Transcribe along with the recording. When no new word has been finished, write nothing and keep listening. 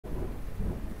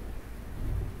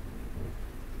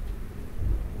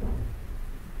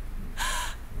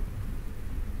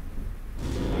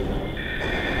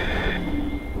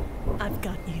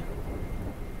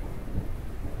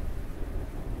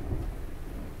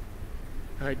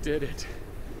I did it.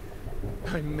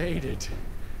 I made it.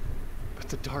 But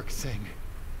the dark thing...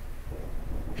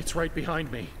 it's right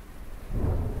behind me.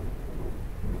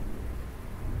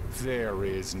 There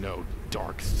is no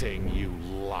dark thing, you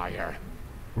liar.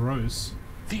 Gross.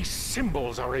 These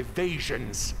symbols are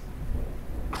evasions.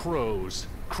 Crows,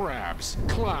 crabs,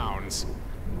 clowns.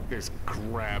 This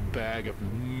grab bag of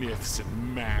myths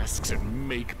and masks and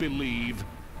make-believe.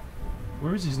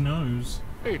 Where is his nose?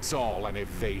 It's all an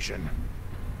evasion.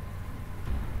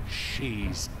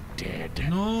 She's dead.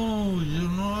 No, you're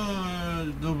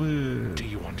not. Do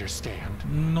you understand?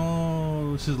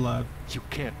 No, she's alive. You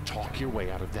can't talk your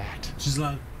way out of that. She's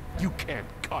alive. You can't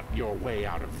cut your way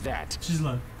out of that. She's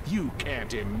alive. You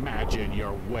can't imagine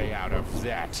your way out of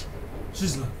that.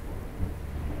 She's alive.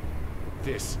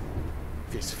 This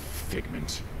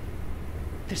figment.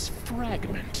 This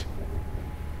fragment.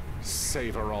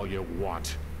 Savor all you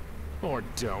want. Or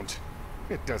don't.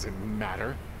 It doesn't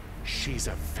matter. She's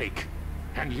a fake.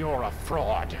 And you're a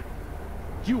fraud.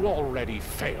 You already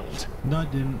failed. No, I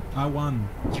didn't. I won.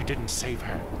 You didn't save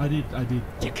her. I did.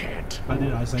 You can't. I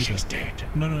did. I saved her. She's dead.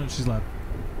 No, she's alive.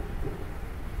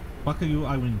 Fuck you,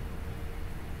 I win.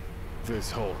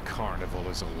 This whole carnival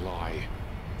is a lie.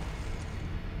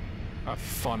 A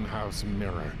funhouse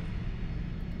mirror.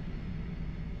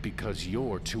 Because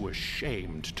you're too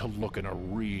ashamed to look in a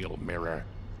real mirror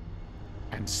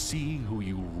and see who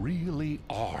you really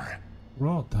are.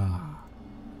 Rota.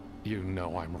 You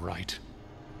know I'm right.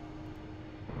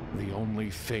 The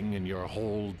only thing in your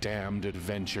whole damned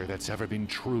adventure that's ever been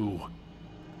true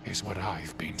is what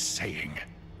I've been saying.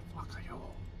 Fuck you.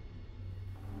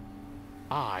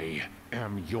 I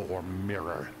am your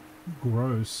mirror.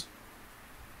 Gross.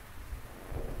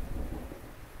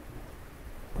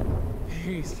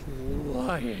 He's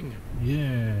lying.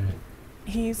 Yeah.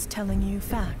 He's telling you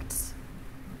facts.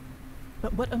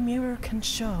 But what a mirror can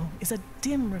show is a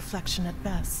dim reflection at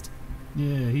best.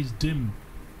 Yeah, he's dim.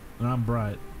 And I'm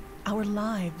bright. Our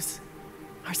lives,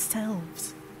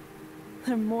 ourselves,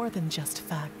 they're more than just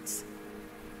facts.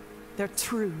 They're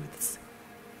truths.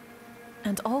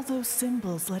 And all those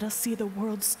symbols let us see the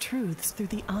world's truths through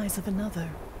the eyes of another.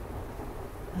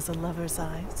 As a lover's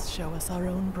eyes show us our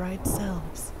own bright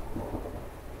selves.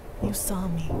 You saw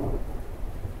me.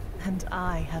 And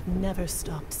I have never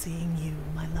stopped seeing you,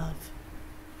 my love.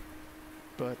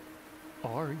 But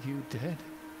are you dead?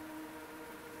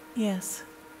 Yes.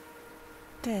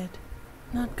 Dead.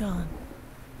 Not gone.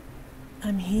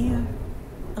 I'm here,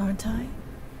 aren't I?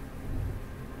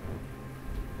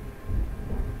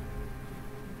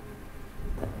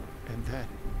 And that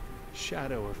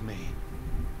shadow of me,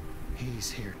 he's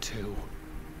here too.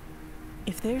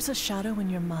 If there's a shadow in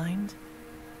your mind,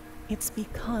 it's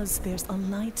because there's a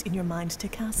light in your mind to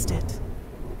cast it.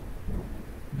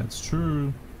 That's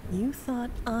true. You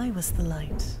thought I was the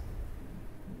light,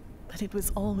 but it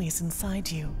was always inside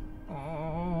you.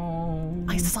 Oh.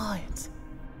 I saw it.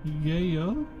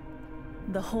 Yeah.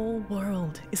 The whole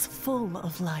world is full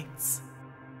of lights,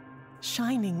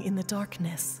 shining in the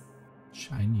darkness.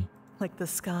 Shiny. Like the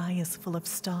sky is full of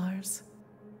stars,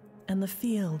 and the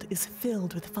field is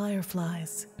filled with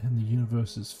fireflies. And the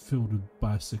universe is filled with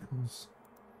bicycles.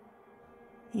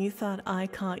 You thought I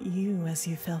caught you as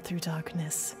you fell through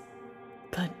darkness,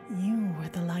 but you were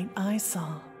the light I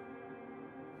saw.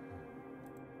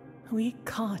 We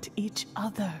caught each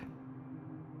other.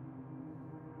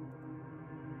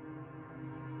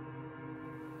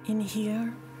 In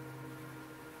here,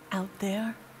 out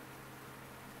there,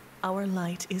 our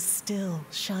light is still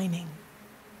shining.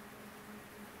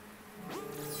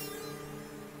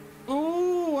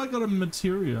 Oh, I got a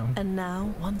materia. And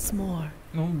now, once more,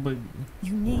 Oh, but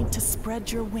you need to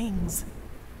spread your wings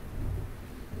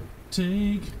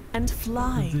take and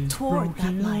fly these toward that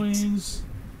broken light. wings.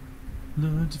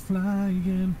 Learn to fly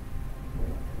again.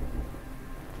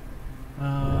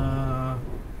 Ow.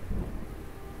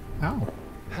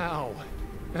 How?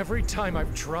 Every time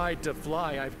I've tried to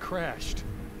fly, I've crashed.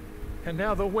 And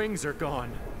now the wings are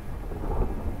gone.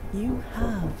 You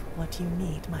have what you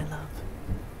need, my love.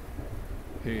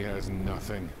 He has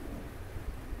nothing.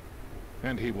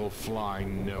 And he will fly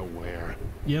nowhere.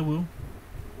 Yeah, Will.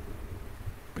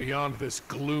 Beyond this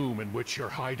gloom in which you're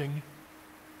hiding,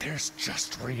 there's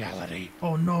just reality.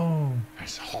 Oh no.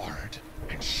 As hard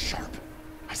and sharp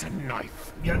as a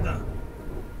knife. Yada.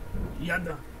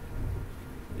 Yada.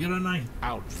 You're a knife.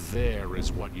 Out there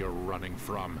is what you're running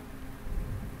from.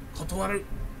 Kotowaru.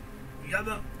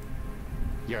 Yada.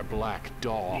 Your black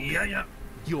dog. Yeah.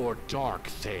 Your dark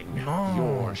thing. No.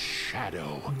 Your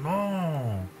shadow.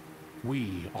 No.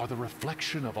 We are the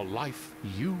reflection of a life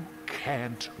you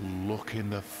can't look in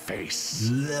the face.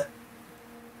 Blech.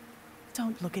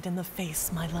 Don't look it in the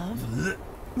face, my love.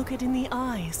 Look it in the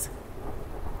eyes.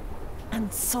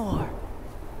 And soar.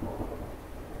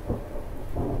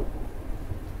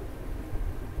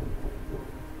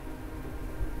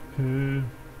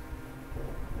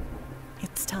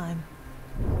 It's time.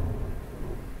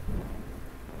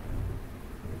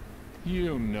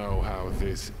 You know how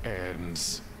this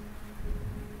ends.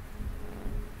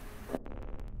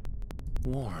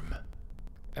 Warm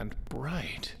and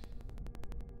bright.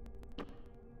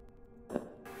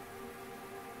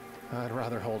 I'd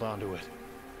rather hold on to it.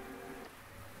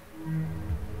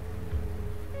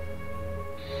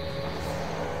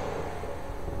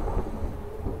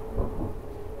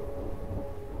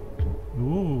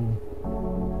 Ooh.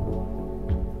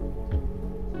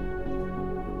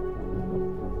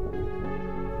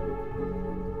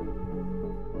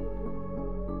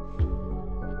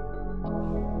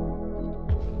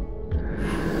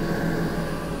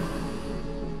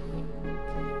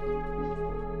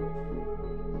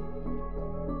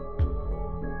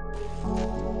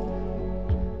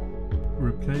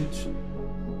 Ribcage.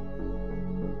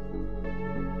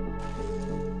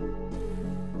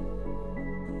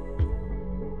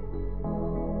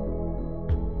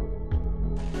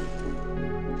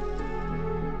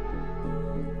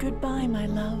 Goodbye, my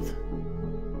love.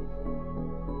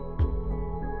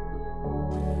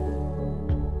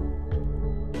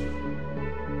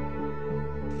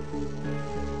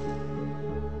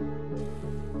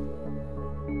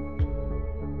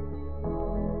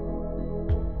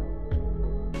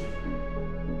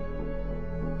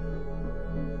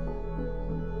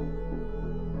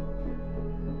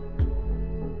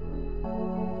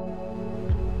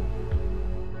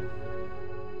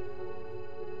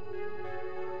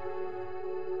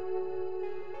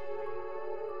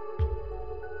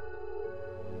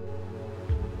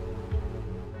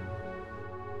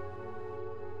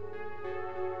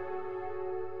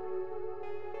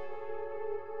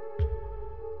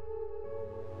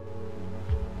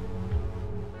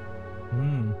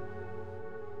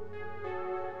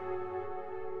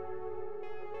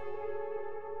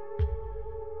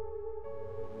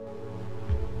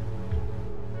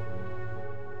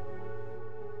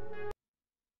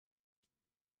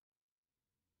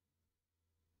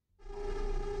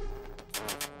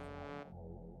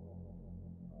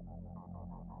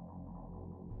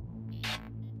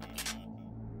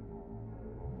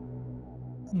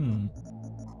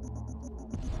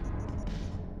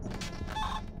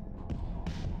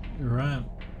 Right.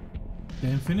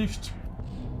 Game finished.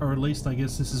 Or at least I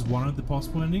guess this is one of the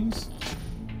possible endings.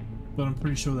 But I'm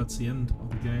pretty sure that's the end of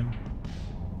the game.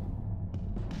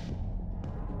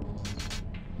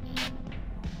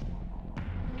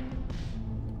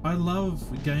 I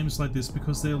love games like this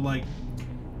because they're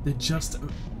just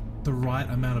the right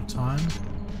amount of time.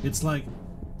 It's like,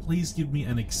 please give me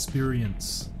an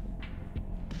experience.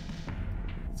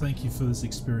 Thank you for this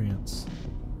experience.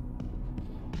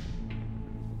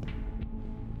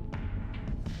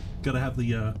 Gotta have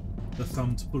the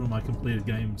thumb to put on my completed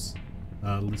games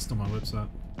list on my website.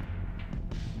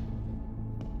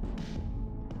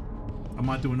 I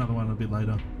might do another one a bit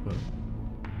later, but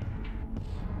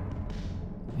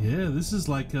yeah, this is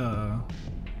like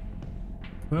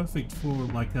perfect for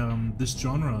like this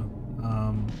genre,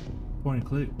 point and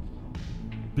click.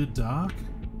 Bit dark,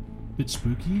 bit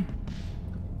spooky.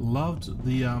 Loved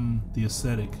the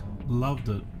aesthetic, loved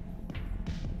it.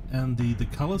 And the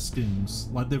color schemes,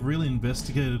 like they've really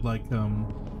investigated like you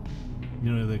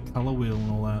know, the color wheel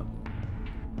and all that.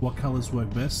 What colors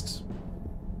work best?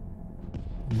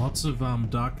 Lots of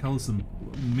dark colors and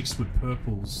mixed with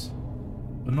purples,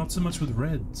 but not so much with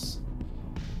reds.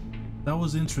 That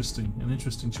was interesting, an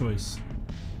interesting choice.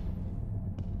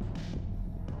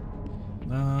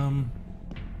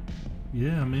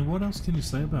 Yeah, I mean, what else can you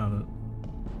say about it?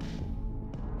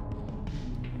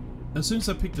 As soon as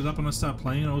I picked it up and I started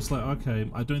playing, I was like,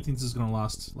 okay, I don't think this is gonna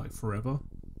last like forever.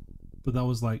 But that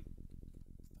was like,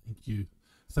 thank you.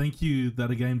 Thank you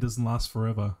that a game doesn't last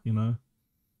forever, you know?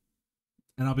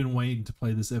 And I've been waiting to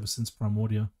play this ever since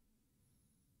Primordia.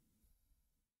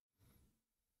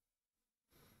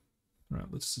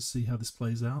 Right, let's just see how this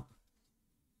plays out.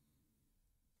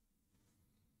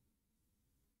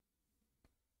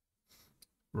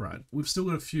 Right, we've still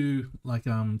got a few like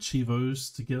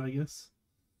Chivos to get, I guess.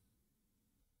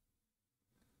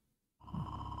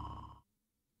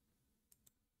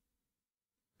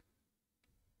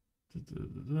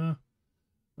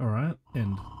 All right,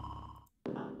 end.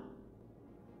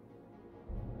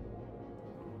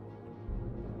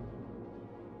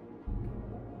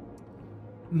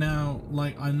 Now,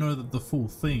 like, I know that the full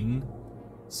thing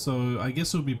So I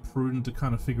guess it would be prudent to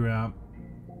kind of figure out,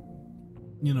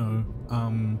 you know,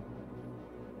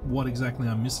 what exactly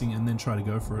I'm missing and then try to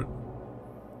go for it.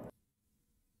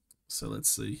 So let's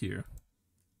see here.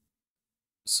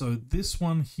 So this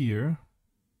one here,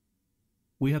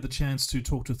 we had the chance to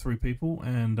talk to 3 people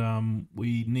and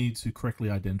we need to correctly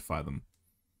identify them.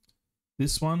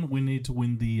 This one, we need to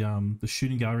win the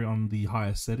shooting gallery on the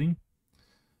highest setting.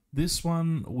 This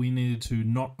one, we needed to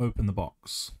not open the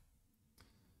box.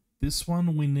 This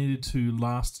one, we needed to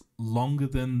last longer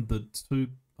than the 2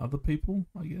 other people,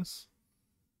 I guess.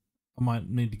 I might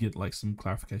need to get like some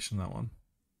clarification on that one.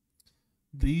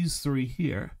 These 3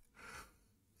 here.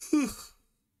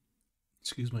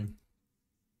 Excuse me.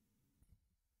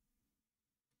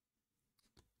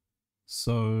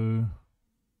 So,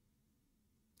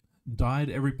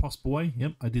 died every possible way.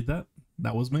 Yep, I did that.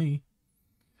 That was me.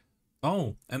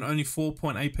 Oh, and only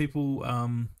 4.8 people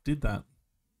did that.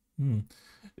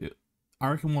 I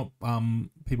reckon what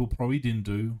people probably didn't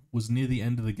do was near the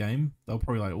end of the game, they were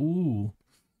probably like, ooh,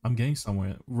 I'm getting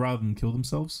somewhere, rather than kill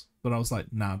themselves. But I was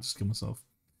like, nah, just kill myself.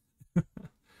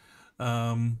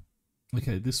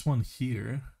 Okay, this one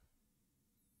here.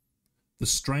 The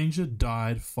stranger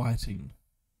died fighting.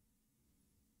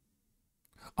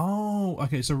 Oh,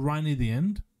 okay, so right near the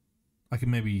end, I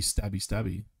can maybe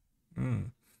stabby.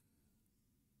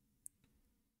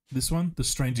 This one, the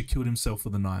stranger killed himself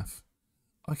with a knife.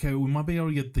 Okay, we might be able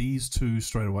to get these 2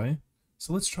 straight away.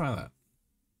 So let's try that.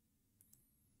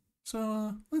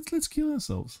 So let's kill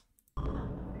ourselves.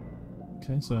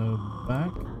 Okay, so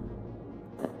back,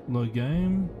 load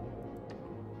game.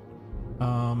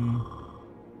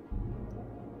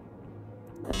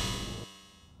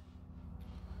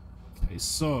 Okay,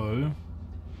 so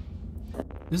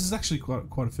this is actually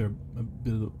quite a fair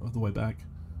bit of the way back.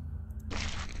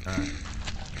 Alright.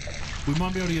 We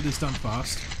might be able to get this done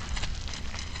fast.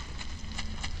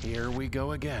 Here we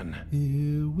go again.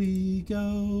 Here we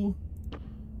go.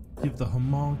 Give the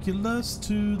homunculus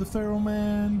to the feral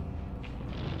man.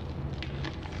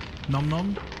 Nom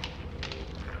nom.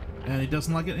 And he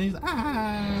doesn't like it. And he's He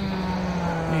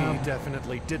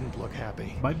definitely didn't look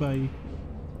happy. Bye bye.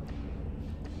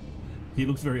 He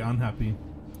looks very unhappy.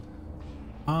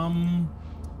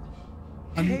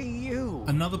 Hey you!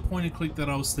 Another point and click that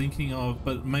I was thinking of,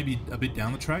 but maybe a bit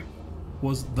down the track,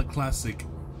 was the classic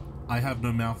I have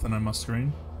no mouth and I must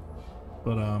scream.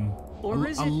 But a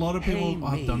lot of people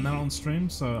have done that on stream,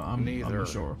 so I'm not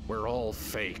sure. We're all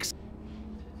fakes.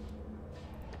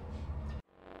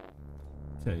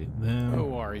 Okay, then.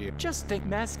 Who are you? Just think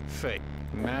mask. Fake.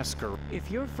 Masker.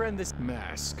 If your friend this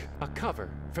Mask. a cover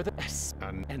for the S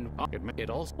And it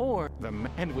also. or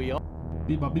And we all.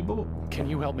 Beep bop beep bop. Can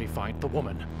you help me find the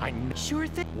woman? sure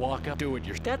thing. Walk up. Do it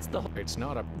yourself. That's the It's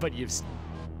not a. But you've.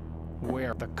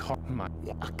 Where the car. My.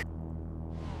 Walk.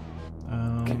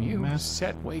 Can you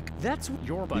set wake? That's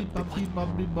Your butt. Beep bop beep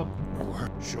bop beep bop.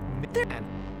 And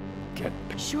get.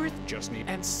 sure Just need.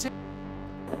 And sit.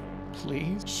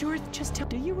 Please. sure just tell.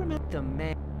 Do you remember the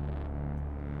man?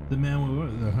 The man we were,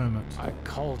 the hermit. I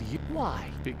called you.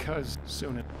 Why? Because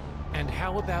soon. And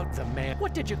how about the man?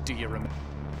 What did you Do you remember?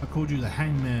 I called you the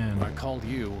hangman. I called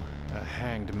you a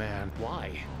hanged man.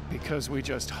 Why? Because we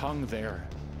just hung there,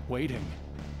 waiting,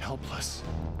 helpless.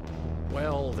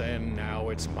 Well then, now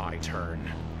it's my turn.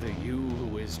 The you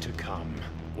who is to come.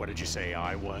 What did you say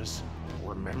I was?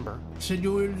 Remember? Said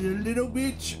you were a little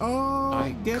bitch. Oh,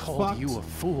 I get called fucked. you a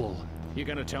fool. You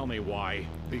gonna tell me why?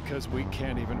 Because we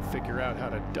can't even figure out how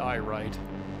to die right.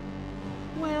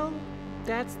 Well,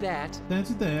 that's that.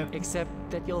 That's that. Except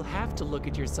that you'll have to look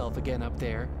at yourself again up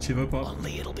there. Chivo pop.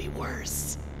 Only it'll be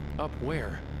worse. Up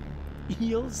where?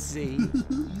 You'll see.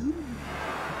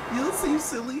 You'll see,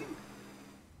 silly.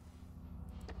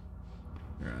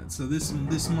 Alright, so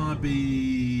this might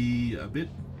be a bit.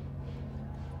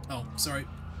 Oh, sorry.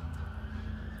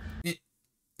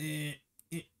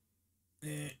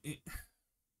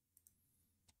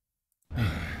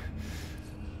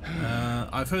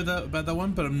 I've heard about that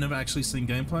one, but I've never actually seen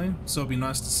gameplay, so it'd be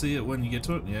nice to see it when you get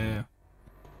to it. Yeah.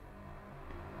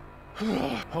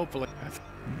 Hopefully.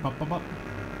 Pop, pop, pop.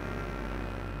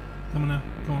 Come on now,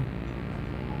 come on.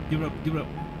 Give it up, give it up.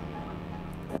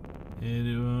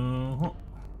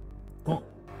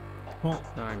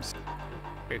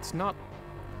 It's not.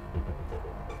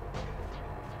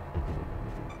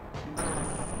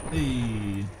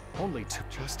 Hey. Only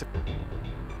just.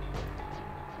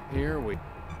 Here we.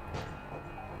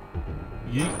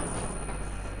 Yeet.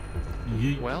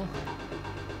 Yeet. Well.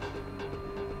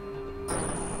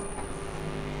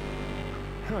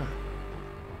 Huh.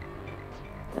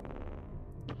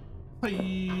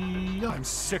 Hey. I'm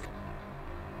sick.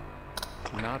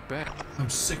 not bad. I'm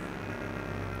sick.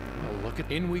 Well, look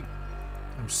at in we.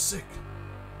 I'm sick.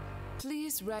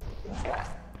 Please write.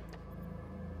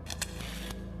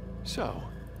 So,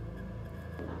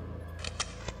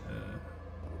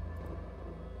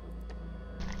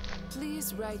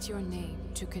 Please write your name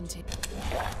to continue.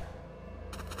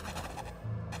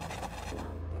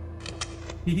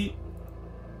 Hee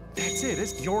that's it.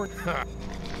 It's your.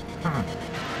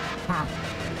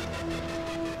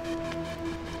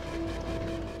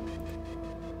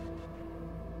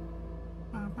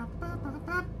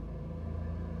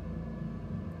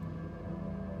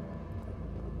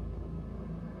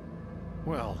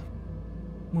 Well,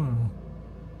 Well,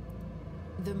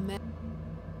 The man.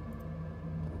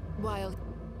 While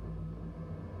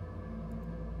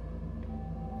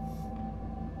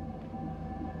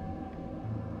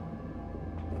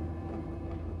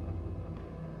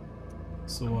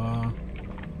so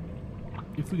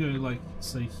if we go like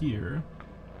say here,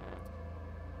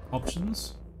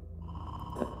 options.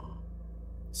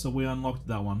 So we unlocked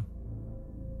that one.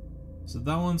 So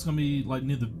that one's gonna be like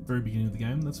near the very beginning of the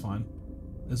game. That's fine.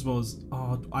 As well as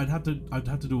I'd have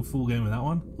to do a full game of that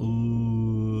one.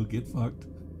 Ooh, get fucked.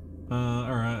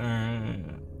 Alright.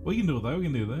 We can do it though. We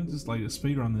can do that. Just like a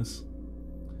speed run this.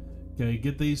 Okay,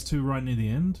 get these two right near the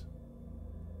end.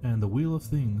 And the Wheel of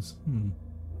Things.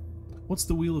 What's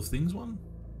the Wheel of Things one?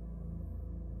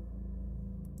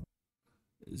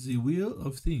 The Wheel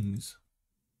of Things.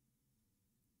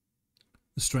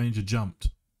 The stranger jumped.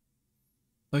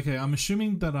 Okay, I'm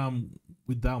assuming that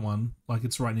with that one, like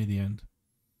it's right near the end.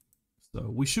 So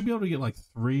we should be able to get like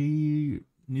 3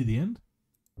 near the end.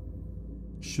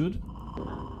 Should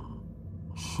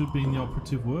be in the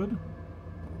operative word.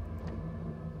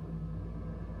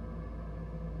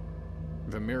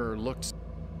 the mirror looks.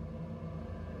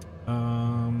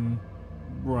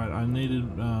 Right, I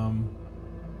needed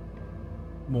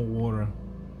more water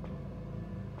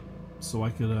so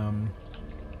I could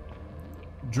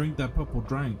drink that purple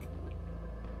drink.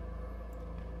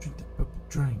 Drink the purple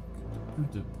drink.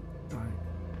 Drink the purple drink.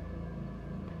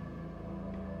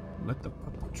 Let the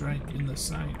purple drink in the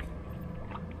sink.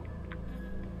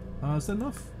 Is that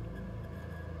enough?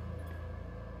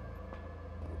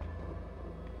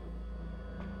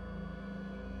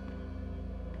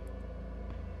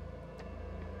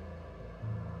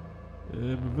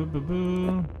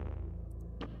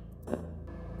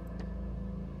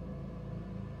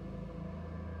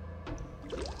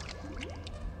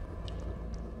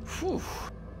 Whew.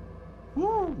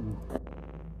 Woo!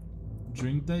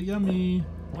 Drink that yummy.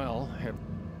 Well,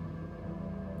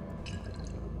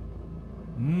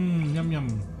 Yum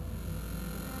yum.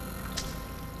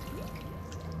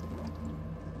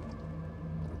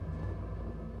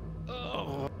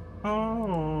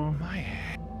 Oh,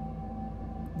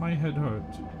 my head hurt.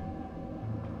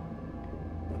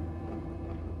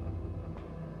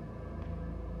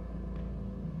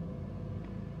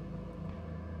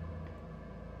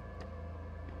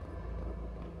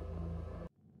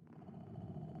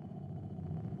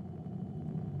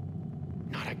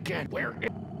 not again. Where?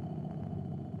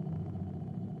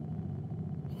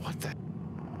 What the?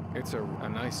 It's a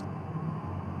nice.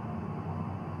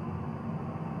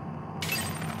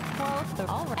 Well, the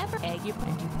all ever egg you put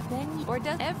in then or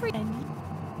does every and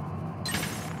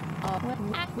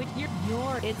act with your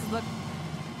it's the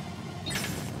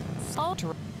salt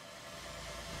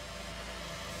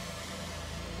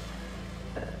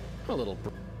A little.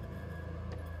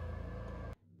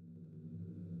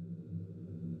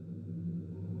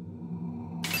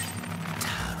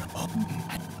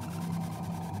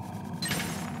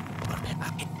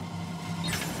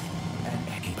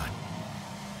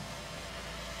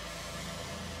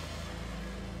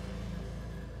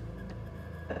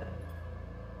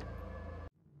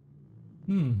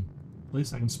 At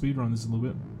least I can speedrun this a little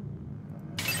bit.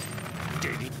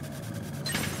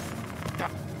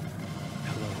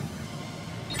 Hello.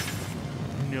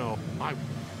 No, I.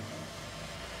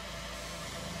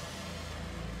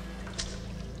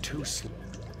 Too slow.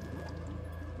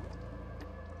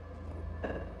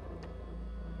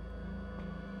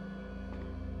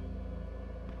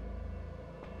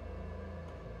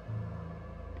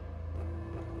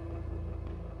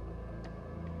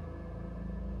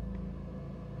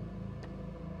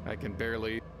 I can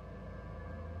barely.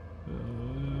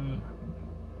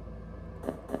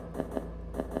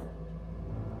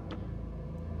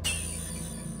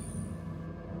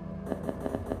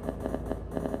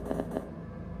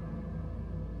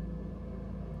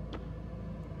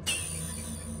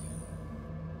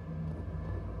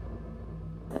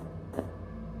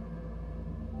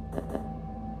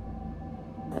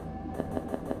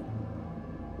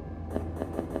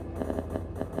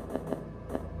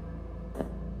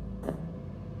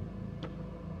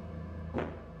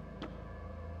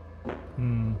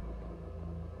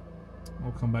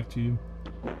 come back to you.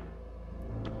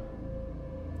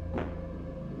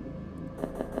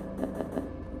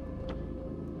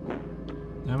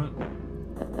 Damn it.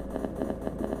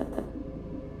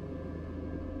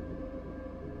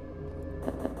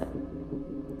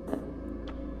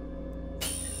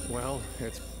 Well,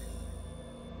 it's...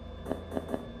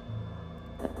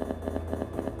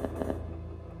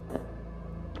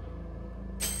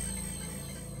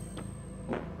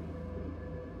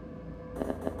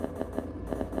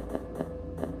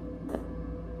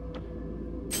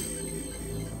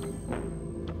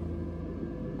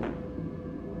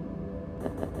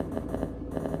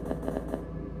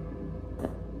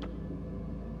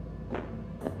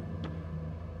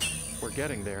 We're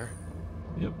getting there.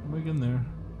 Yep, we're getting there.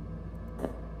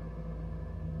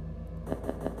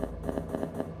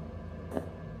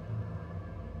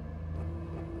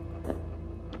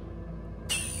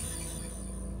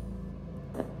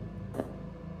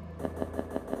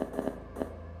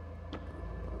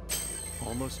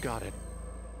 Almost got it.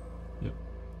 Yep.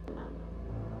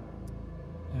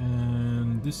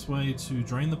 And this way to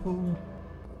drain the pool.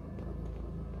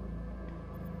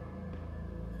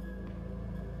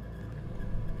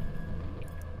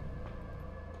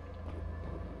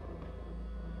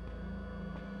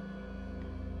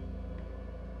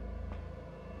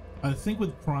 I think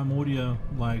with Primordia,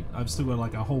 like, I've still got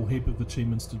like a whole heap of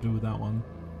achievements to do with that one.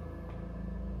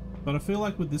 But I feel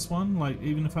like with this one, like,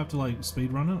 even if I have to like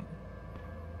speedrun it,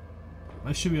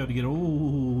 I should be able to get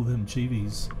all them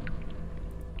chivis.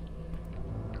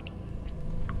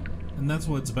 And that's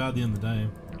what it's about at the end of the day.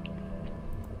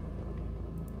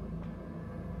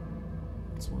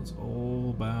 That's what it's all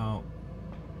about.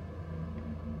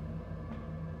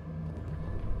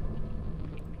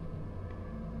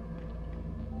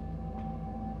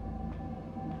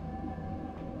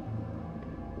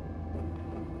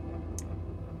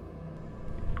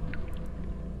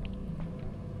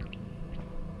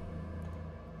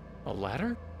 A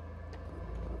ladder?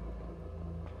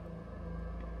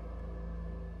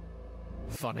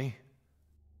 Funny.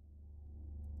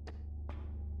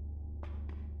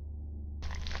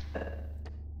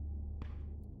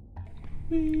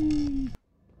 Whee!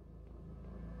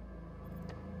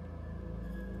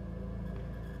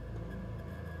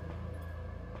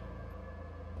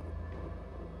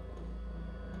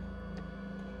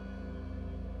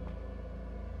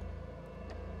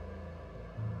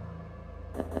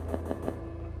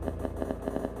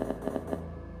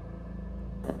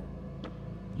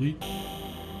 Yeet.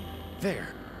 There.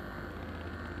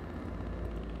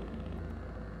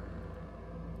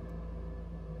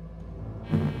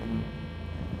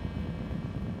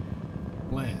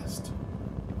 Blast.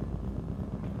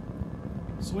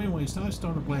 So anyways, I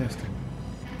started blasting.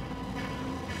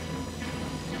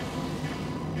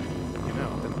 You know,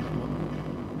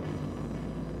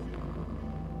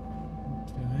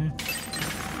 Okay.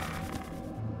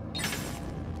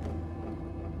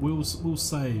 We'll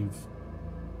save.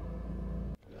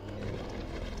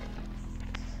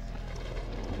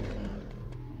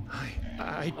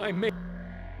 I made...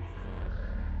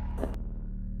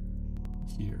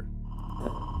 Here.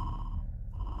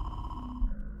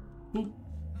 Boop.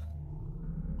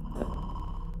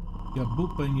 You got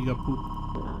boop and you got poop.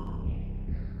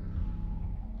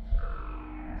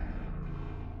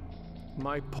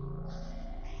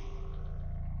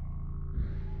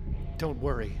 Don't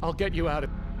worry, I'll get you out of...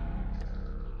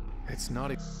 It's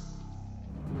not a...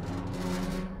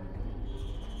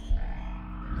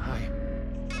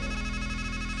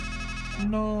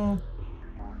 No.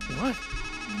 What?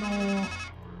 No.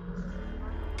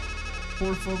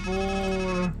 Por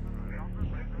favor.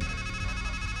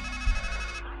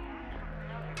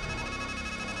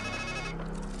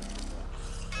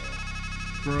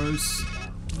 Gross.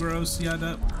 Gross,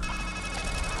 yada.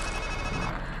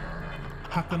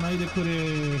 Hakanai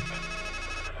kure.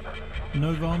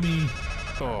 No vomit.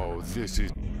 Oh, this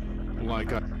is...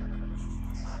 like a...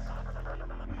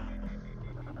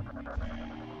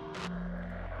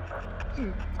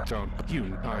 Don't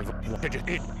you... I've...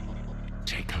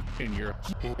 Take up in your...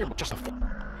 You're just a...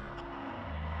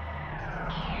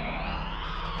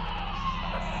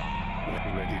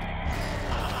 Ready.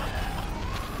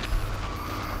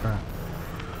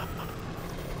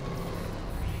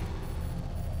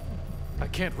 I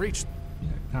can't reach... Yeah,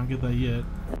 can't get that yet.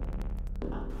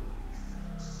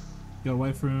 Gotta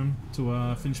wait for him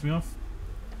to finish me off.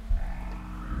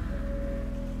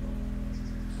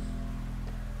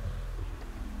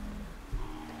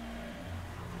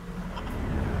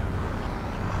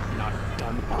 Not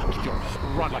done.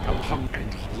 You'll run like a punk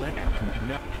and let him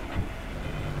know.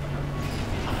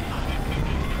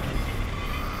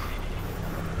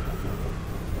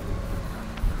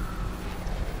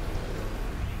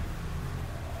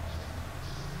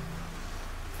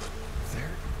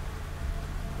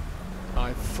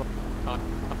 I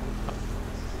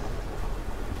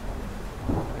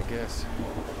guess.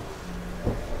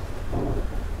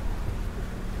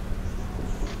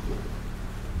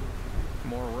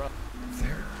 More rough.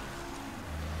 There.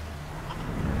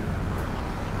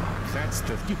 That's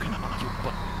the. You can argue,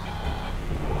 but.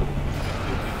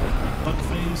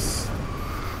 Fuckface.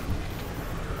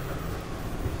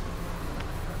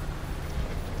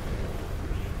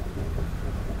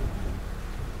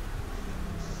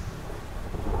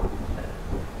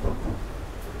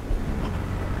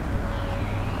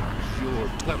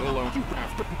 Let alone you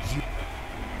have to. You.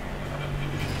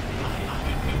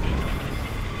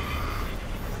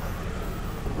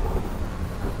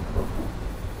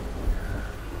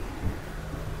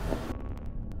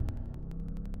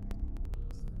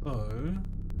 So.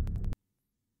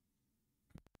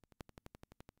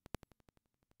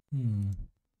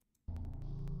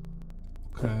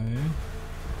 Okay.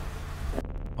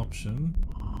 Option.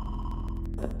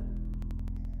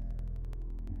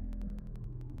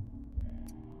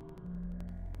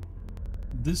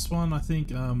 This one, I think,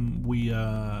 we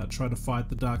try to fight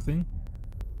the dark thing.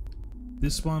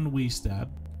 This one we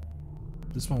stab.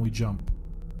 This one we jump.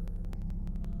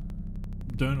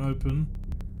 Don't open.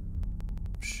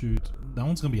 Shoot. That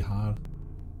one's gonna be hard.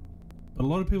 But a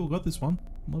lot of people got this one.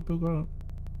 A lot of people got it.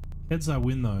 Heads I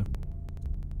win though.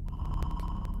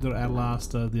 Gotta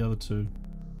outlast the other two.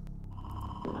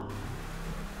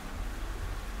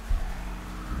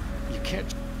 You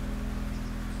can't.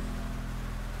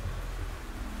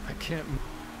 I can't.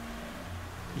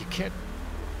 You can't.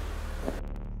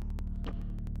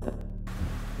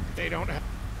 They don't have.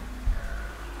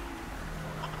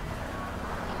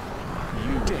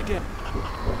 You did it.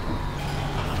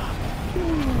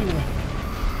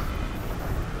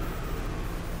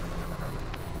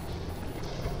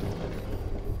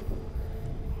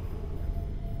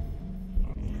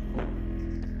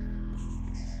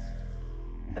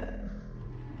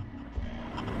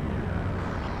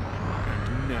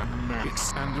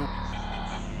 And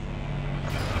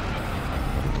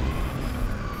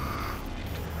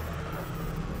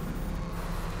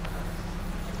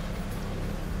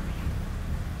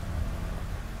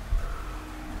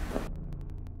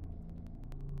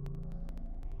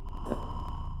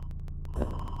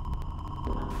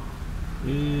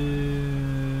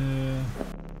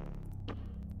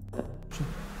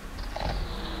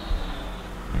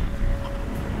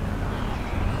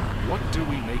what do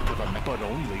we make of a map? But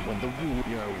only when the rule,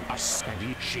 you know, us and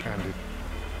each and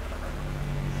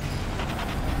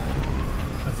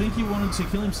I think he wanted to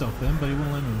kill himself then, but he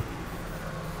wouldn't let me.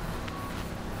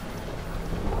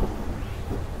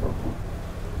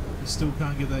 I still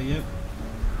can't get that yet.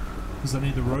 Because I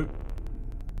need the rope.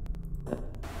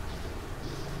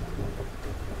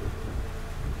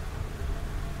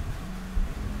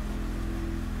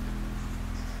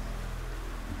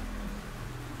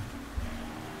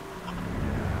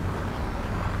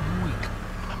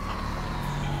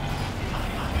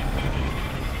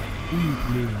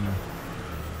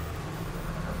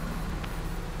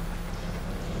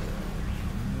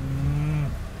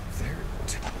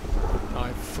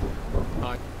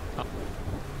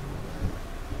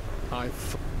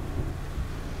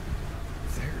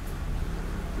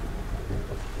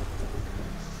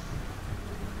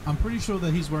 I'm pretty sure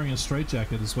that he's wearing a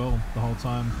straitjacket as well the whole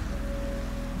time.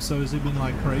 So has he been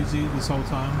like crazy this whole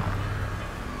time?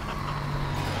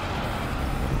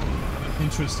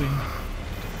 Interesting.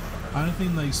 I don't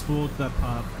think they explored that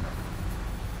part.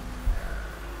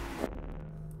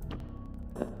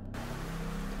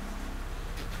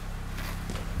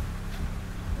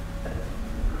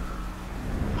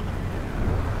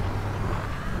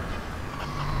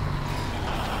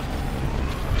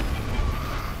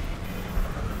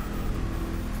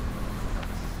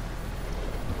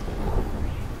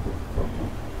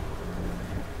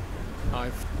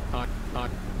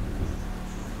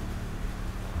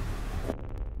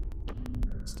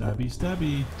 Stabby,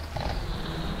 stabby.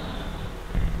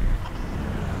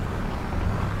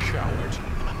 coward.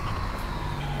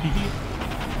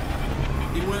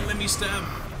 He won't let me stab.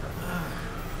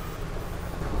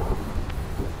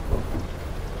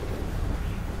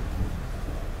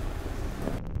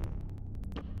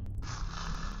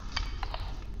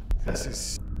 This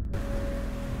is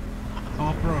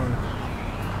Oh, bro.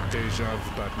 deja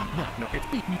vu button. No, it's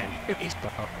beaten. It is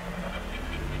but.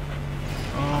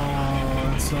 Oh,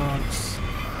 that sucks.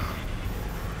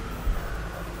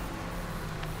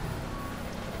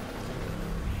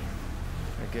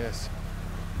 I guess.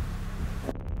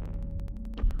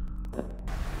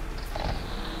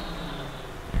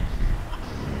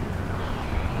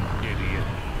 Idiot.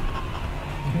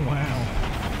 Wow.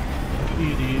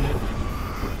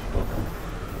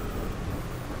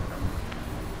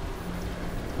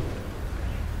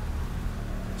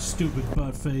 stupid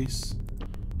butt face.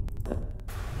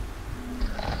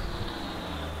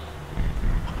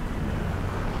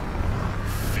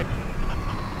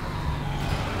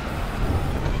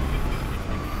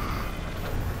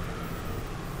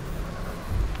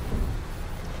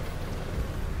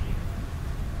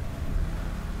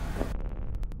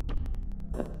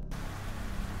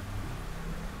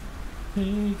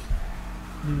 Take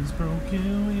these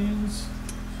broken wings.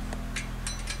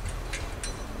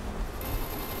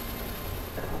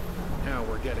 Now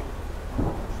we're getting.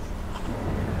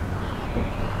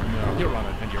 No, you're on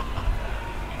it, and you're.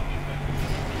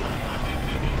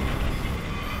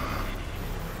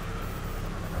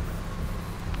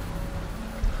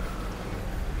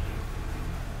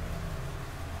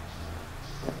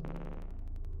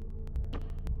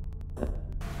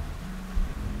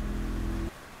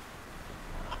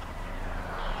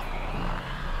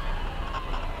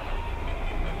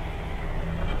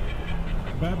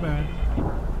 Bye-bye.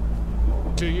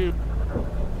 To you.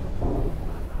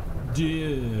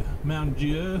 Dieu. Mount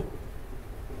Dieu.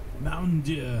 Mountain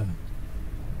Dieu.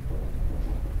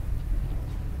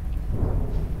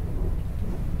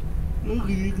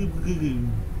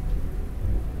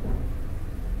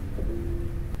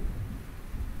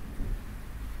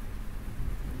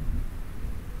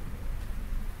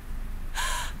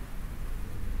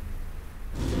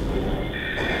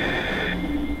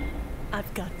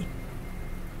 I've got you.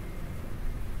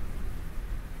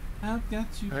 I've got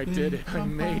you. I did it. I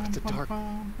made the dark.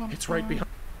 It's right behind.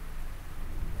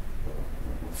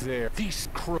 There. These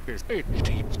crookers.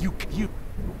 You.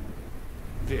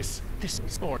 This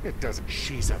is more. It doesn't.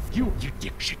 She's a.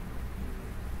 She.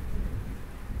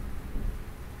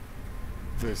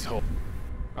 This whole.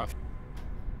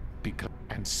 Because.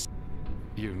 And.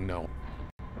 You know.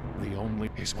 The only.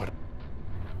 Is what.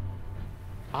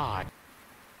 I.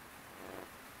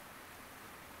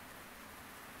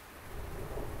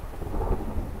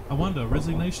 I wonder,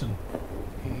 resignation.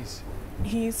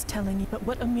 He's telling you, but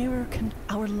what a mirror can.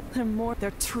 They're more.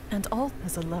 They're true. And all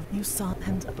as a love you saw.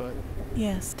 And. But.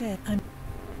 Yes, dead.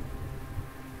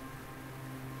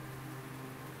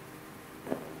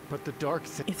 But the dark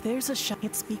thing. If there's a shot,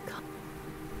 it's become.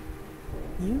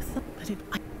 You thought, but it.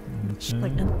 Okay.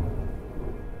 Like,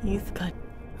 you thought.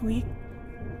 We.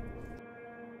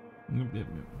 Yep.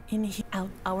 In out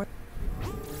our.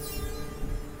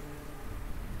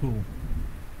 Cool.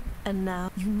 And now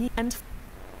you need. And.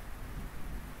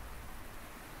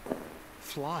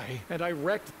 Fly. And I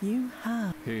wrecked. You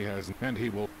have. He has. And he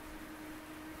will.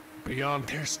 Beyond.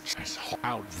 There's just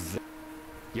out there.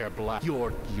 You're black.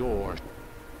 You're.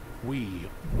 We.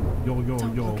 Yo,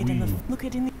 Don't look it we. in the. Look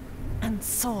it in the. And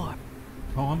soar.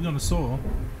 Oh, I'm gonna soar.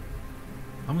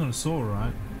 I'm gonna soar,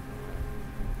 right?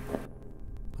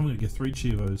 I'm gonna get 3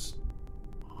 Chivos.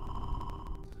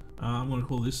 I'm gonna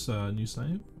call this new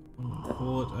save. I'm gonna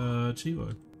call it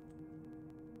Chivo.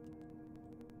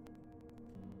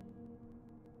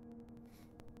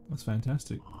 That's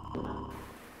fantastic.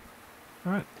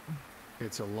 Alright.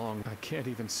 It's a long. I can't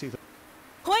even see the.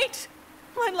 Wait!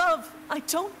 My love! I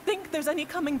don't think there's any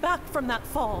coming back from that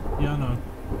fall. Yeah, I know.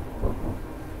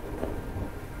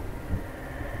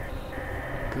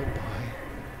 Goodbye,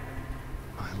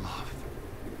 my love.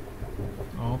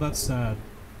 Oh, that's sad.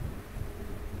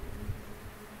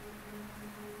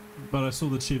 But I saw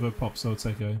the Chivo pop, so it's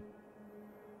okay.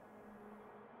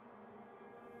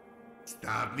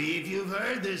 Stop me if you've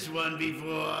heard this one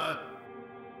before.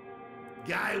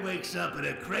 Guy wakes up at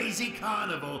a crazy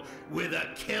carnival with a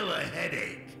killer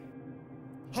headache.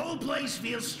 Whole place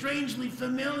feels strangely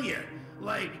familiar,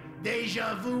 like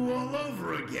deja vu all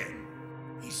over again.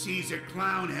 He sees a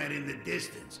clown head in the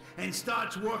distance and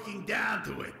starts walking down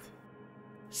to it.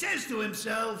 Says to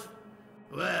himself,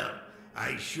 well,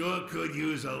 I sure could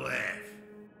use a laugh.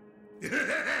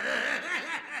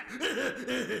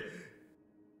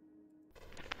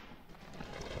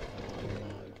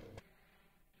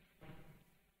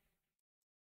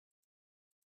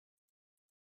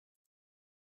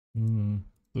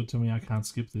 Don't tell me I can't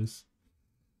skip this.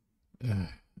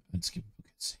 I'd skip a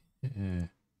cutscene.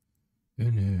 Oh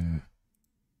no.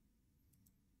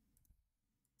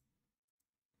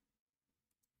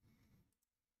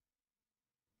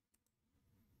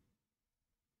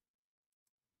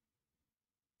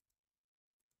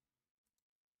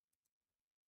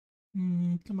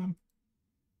 Come on.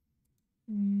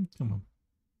 Come on.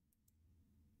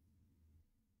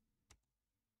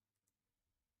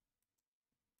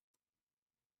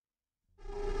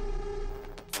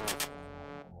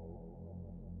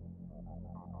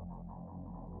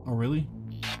 Oh, really?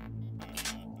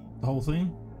 The whole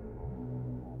thing?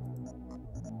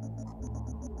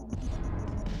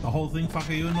 The whole thing, fuck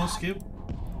you, no skip.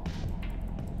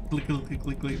 Click, click, click,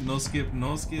 click, click. No skip,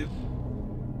 no skip.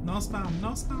 No spam, no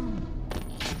spam.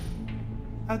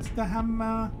 That's the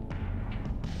hammer.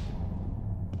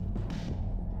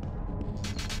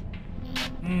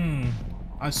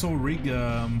 I saw Rig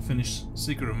finish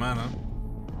Secret of Mana.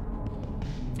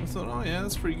 I thought, oh yeah,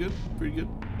 that's pretty good, pretty good.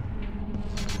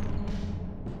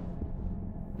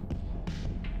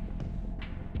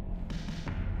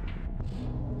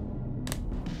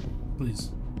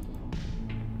 Please.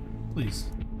 Please.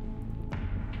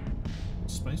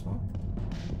 Spacebar?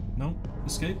 No.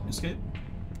 Escape, escape.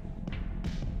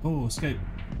 Oh, escape.